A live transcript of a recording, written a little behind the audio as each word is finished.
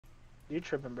You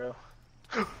tripping, bro.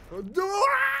 What the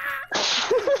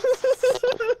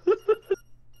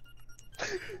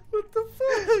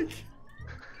fuck?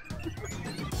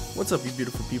 What's up, you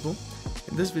beautiful people?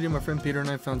 In this video, my friend Peter and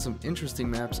I found some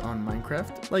interesting maps on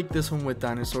Minecraft, like this one with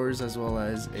dinosaurs as well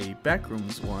as a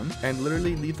backrooms one, and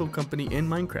literally Lethal Company in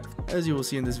Minecraft. As you will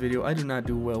see in this video, I do not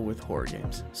do well with horror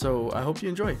games, so I hope you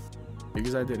enjoy,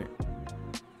 because I didn't.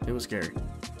 It was scary.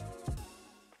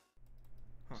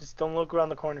 Just don't look around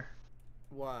the corner.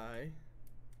 Why?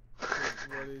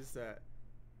 What is that?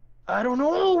 I don't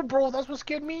know, bro. That's what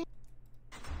scared me.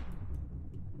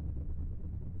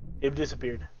 It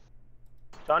disappeared.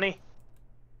 Johnny?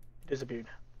 It disappeared.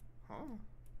 Huh?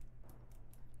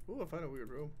 Ooh, I found a weird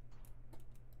room.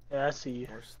 Yeah, I see you.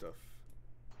 More stuff.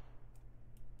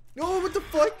 No, what the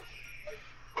fuck?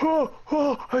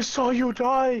 Oh, I saw you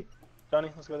die.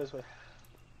 Johnny, let's go this way.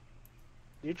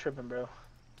 You tripping, bro.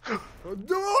 Oh,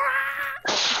 no!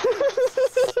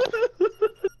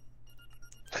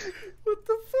 What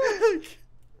the fuck?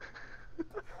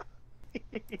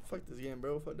 Fuck this game,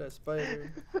 bro. Fuck that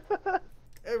spider.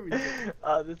 Everything.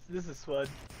 This is fun.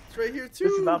 It's right here too.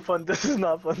 This is not fun. This is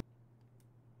not fun.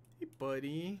 Hey,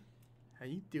 buddy. How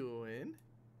you doing?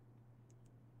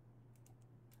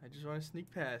 I just want to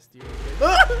sneak past you.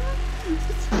 What?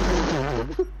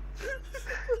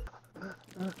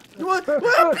 What? What the fuck?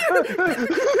 What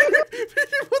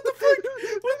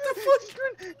the fuck?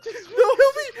 Just no,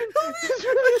 help me! Help me!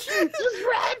 Just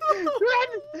run! Run!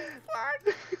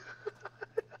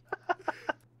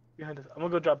 Behind us. I'm gonna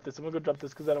go drop this. I'm gonna go drop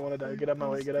this because I don't want to die. Get out of my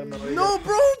way. Get out of my way. No,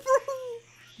 bro!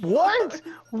 What?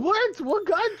 What? What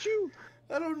got you?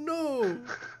 I don't know.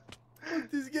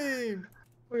 Fuck this game.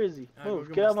 Where is he? Move.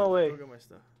 Get Get out of my way. Go get my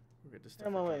stuff. Go get the stuff.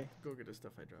 Get out of my way. Go get the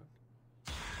stuff I dropped.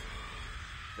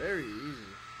 Very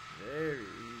easy. Very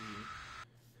easy.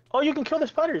 Oh, you can kill the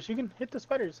spiders. You can hit the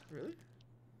spiders. Really?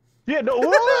 Yeah, no.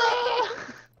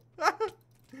 I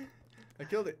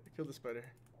killed it. I killed the spider.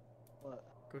 What?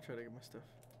 Go try to get my stuff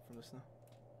from the snow.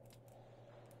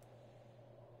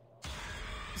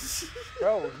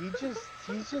 Bro, he's just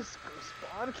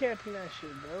spawn camping that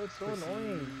shit, bro. It's so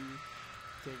annoying.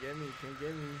 Can't get me. Can't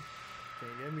get me.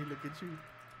 Can't get me. Look at you.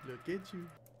 Look at you.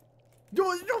 No,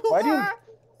 Why do you...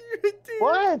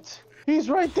 What? He's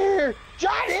right there,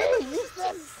 Johnny.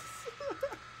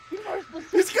 He's more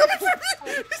specific. He's coming for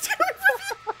me. He's coming for me.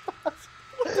 What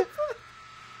the fuck?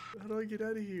 How do I get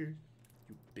out of here?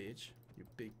 You bitch. You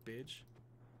big bitch.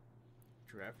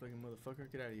 Giraffe-looking motherfucker.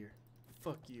 Get out of here.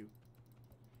 Fuck you.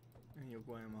 And your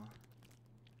grandma.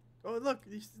 Oh, look.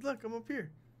 Look, I'm up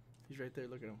here. He's right there.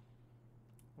 Look at him.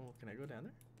 Oh, can I go down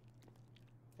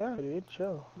there? Yeah, dude,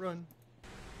 chill. Run.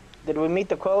 Did we meet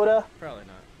the quota? Probably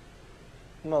not.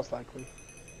 Most likely.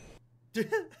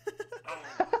 It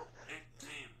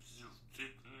seems you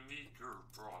didn't meet your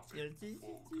profit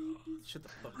quota. Shut the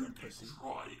fuck up, pussy.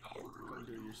 Try harder. Go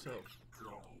do it yourself.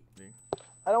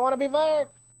 I don't want to be fired.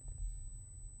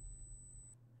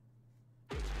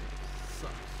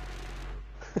 Sucks.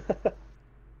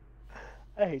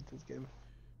 I hate this game.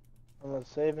 I'm gonna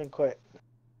save and quit.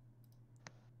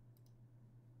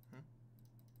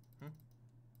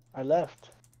 I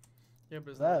left. Yeah,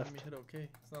 but it's not letting me hit okay.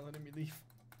 It's not letting me leave.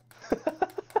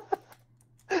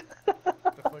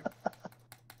 What the fuck?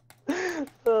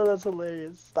 Oh, that's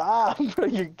hilarious. Stop, bro.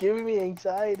 You're giving me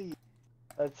anxiety.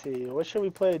 Let's see. What should we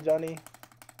play, Johnny?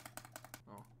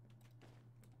 Oh.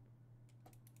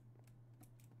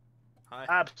 Hi.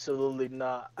 Absolutely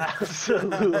not.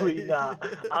 Absolutely not.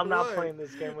 I'm not playing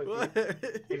this game with you.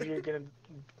 If you're gonna...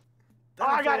 Oh,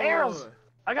 I got arrows!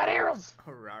 I got arrows!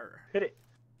 Hit it.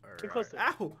 Get close to it.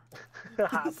 Ow!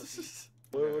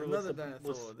 Another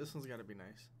dinosaur. This one's gotta be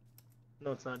nice.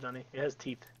 No, it's not, Johnny. It has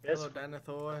teeth. Yes. Hello,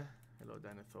 dinosaur. Hello,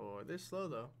 dinosaur. They're slow,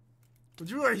 though. Would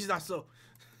you worry? He's not slow.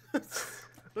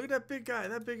 Look at that big guy.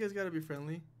 That big guy's gotta be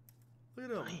friendly.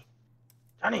 Look at him.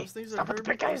 Johnny, those things stop are with the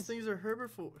big guys. Those things are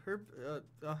herbivore.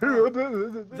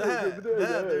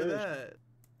 That.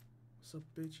 What's up,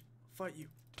 bitch? Fight you.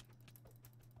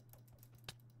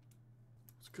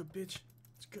 What's good, bitch?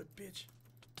 What's good, bitch?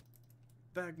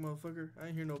 Back, motherfucker. I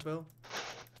ain't hear no bell.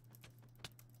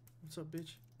 What's up,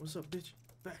 bitch? What's up, bitch?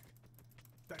 Back.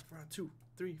 Back for round 2,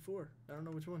 3, 4. I don't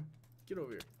know which one. Get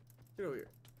over here. Get over here.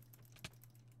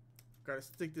 Got a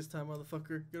stick this time,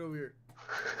 motherfucker. Get over here.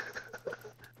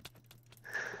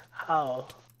 How?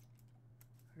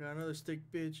 I got another stick,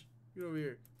 bitch. Get over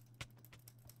here.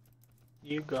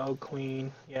 You go,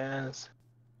 queen. Yes.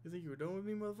 You think you were done with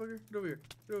me, motherfucker? Get over here.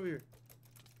 Get over here.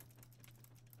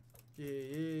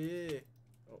 Yeah.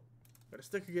 Oh, got a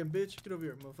stick again, bitch. Get over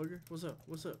here, motherfucker. What's up?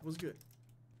 What's up? What's good?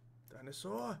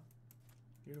 Dinosaur.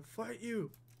 Here to fight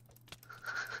you.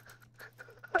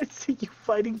 I see you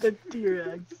fighting the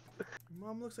T-Rex.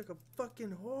 Mom looks like a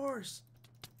fucking horse.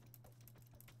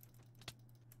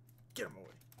 Get him away.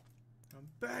 I'm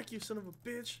back, you son of a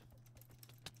bitch.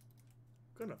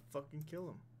 I'm gonna fucking kill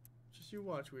him. Just you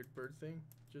watch, weird bird thing.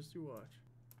 Just you watch.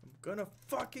 I'm gonna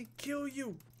fucking kill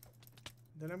you.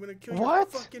 Then I'm gonna kill your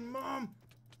fucking mom.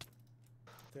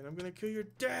 Then I'm gonna kill your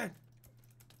dad.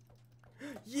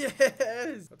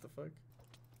 Yes! What the fuck?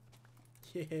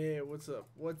 Yeah, what's up?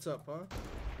 What's up, huh?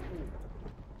 Ooh.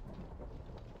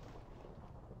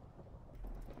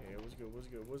 Yeah, what's good? What's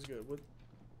good? What's good? What?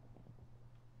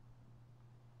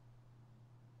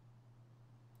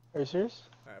 Are you serious?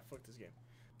 Alright, fuck this game.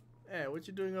 Hey, what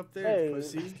you doing up there, Hey,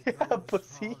 pussy? yeah,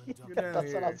 pussy. Get down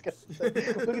That's here. what I was gonna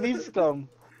say. Look at these scum.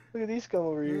 Look at these scum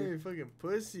over here. Hey, fucking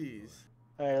pussies.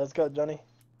 Alright, let's go, Johnny.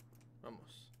 Almost.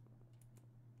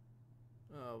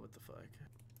 Oh, what the fuck?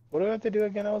 What do I have to do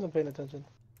again? I wasn't paying attention.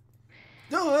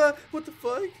 No, what the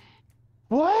fuck?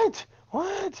 What?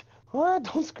 What? What?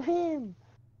 Don't scream.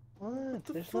 What?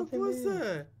 The There's fuck nothing was there.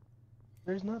 that?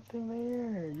 There's nothing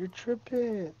there. You're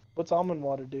tripping. What's almond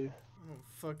water do? I don't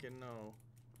fucking know.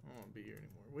 I don't want to be here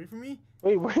anymore. Wait for me.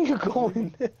 Wait, where are you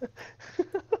going?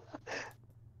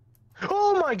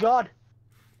 Oh my god!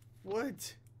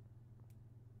 What?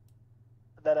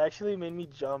 That actually made me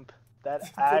jump. That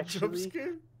Jump actually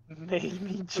scare? made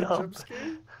me The jump. jump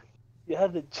scare? Yeah,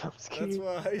 the jump scare. That's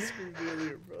why I screamed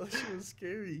earlier, bro. That shit was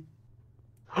scary.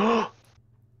 Yo, What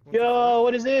the fuck?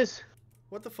 what is this?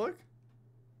 What the fuck?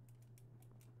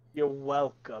 You're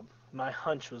welcome. My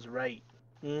hunch was right.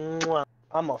 Mwah.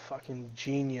 I'm a fucking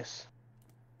genius.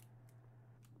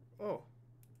 Oh,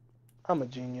 I'm a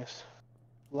genius.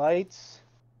 Lights.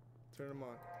 turn them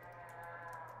on.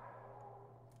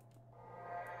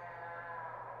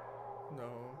 No.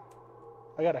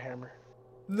 I got a hammer.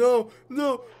 No,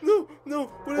 no, no, no.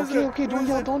 What is that? Okay, What don't is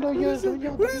yell, that? don't What yell, is that? don't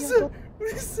yell, What don't is yell, that? What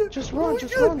is that? Just Oh run, my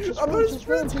just God. run, just I'm run, gonna just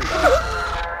run, sprint. just run.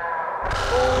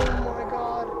 Oh my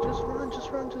god, just run,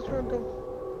 just run, just run.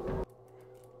 Don't.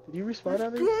 Did you respawn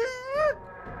out there?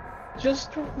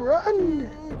 Just run!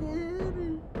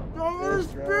 I'm gonna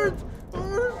sprint. I'm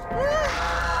gonna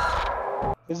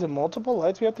sprint. Is it multiple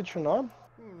lights we have to turn on?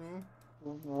 I don't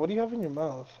know. What do you have in your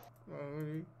mouth?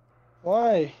 Alright.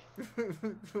 Why?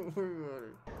 Don't worry about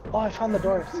it. Oh, I found the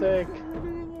door. Sick.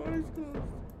 Eyes closed.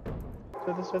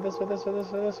 So this way, this way, this way,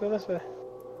 this way, this way, this way.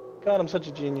 God, I'm such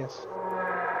a genius.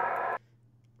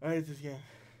 I hate this game.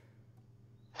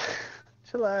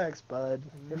 Chillax, bud.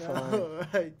 You're fine. I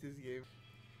hate this game.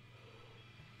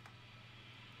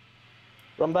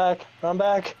 Run back, run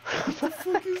back. What the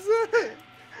fuck is that?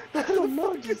 I don't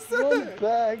know, fuck just is run that?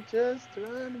 back, just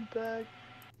run back.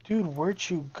 Dude, where'd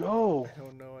you go? I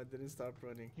don't know. I didn't stop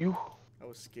running. You, I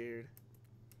was scared.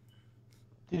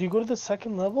 did you go to the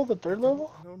second level, the third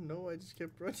level? I don't know. I just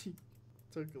kept running.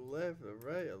 Took a left, a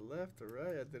right, a left, a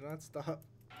right. I did not stop.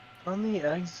 On the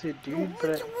exit, dude,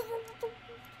 but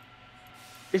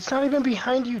it's not even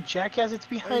behind you, jackass. It's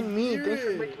behind me. hear Thanks for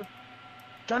it. making...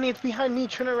 Johnny, it's behind me.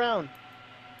 Turn around.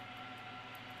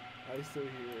 I still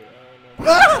hear it.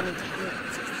 I don't know.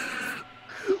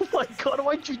 Oh my god,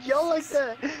 why'd you yell like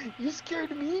that? You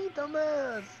scared me,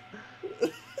 dumbass.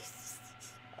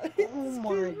 Oh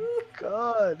my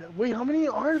god. Wait, how many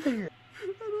are there?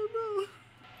 I don't know.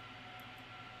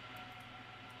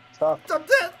 Stop. I'm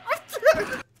dead. I'm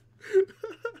dead.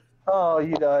 Oh,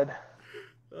 you died.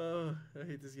 Oh, I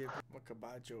hate this game. I'm a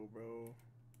caballo, bro.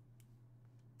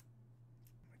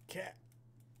 My cat.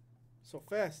 So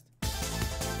fast.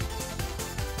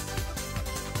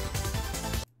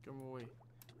 Come away.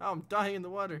 Oh, I'm dying in the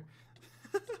water.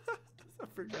 I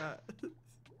forgot.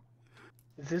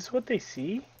 Is this what they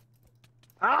see?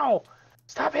 Ow!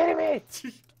 Stop hitting me!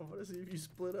 I want to see if you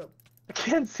split up. I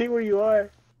can't see where you are.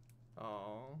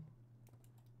 Oh,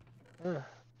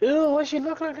 Ew, why she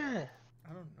look like that?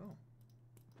 I don't know.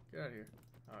 Get out of here.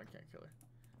 Oh, I can't kill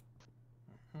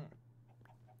her.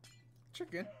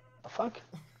 Chicken. The fuck?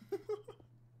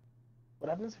 What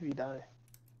happens if you die?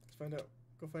 Let's find out.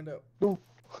 Go find out. No.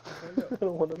 Go find out. I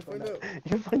don't want to Go find find out.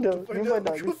 out. You find out. Go You find find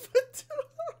out. out. Go find out.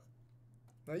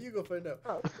 Now you go find out.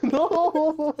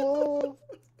 No!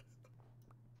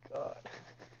 God.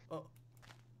 Oh.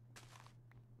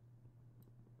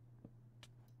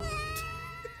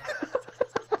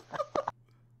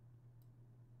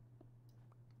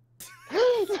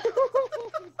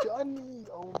 Johnny!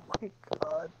 Oh my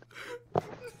god.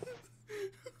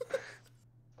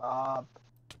 Stop.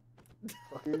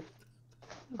 Fucker.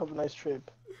 Have a nice trip.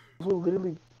 We'll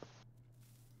literally...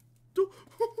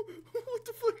 What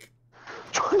the fuck?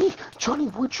 Johnny,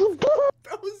 what'd you do?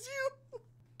 That was you.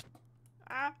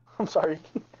 Ah. I'm sorry.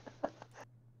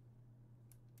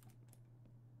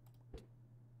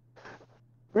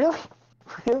 Really?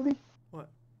 Really? What?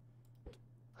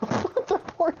 The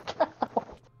poor cow.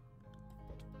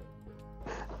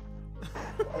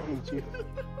 I hate you.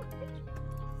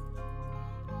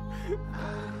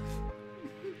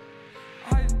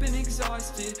 I've been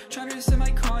exhausted, trying to set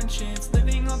my conscience.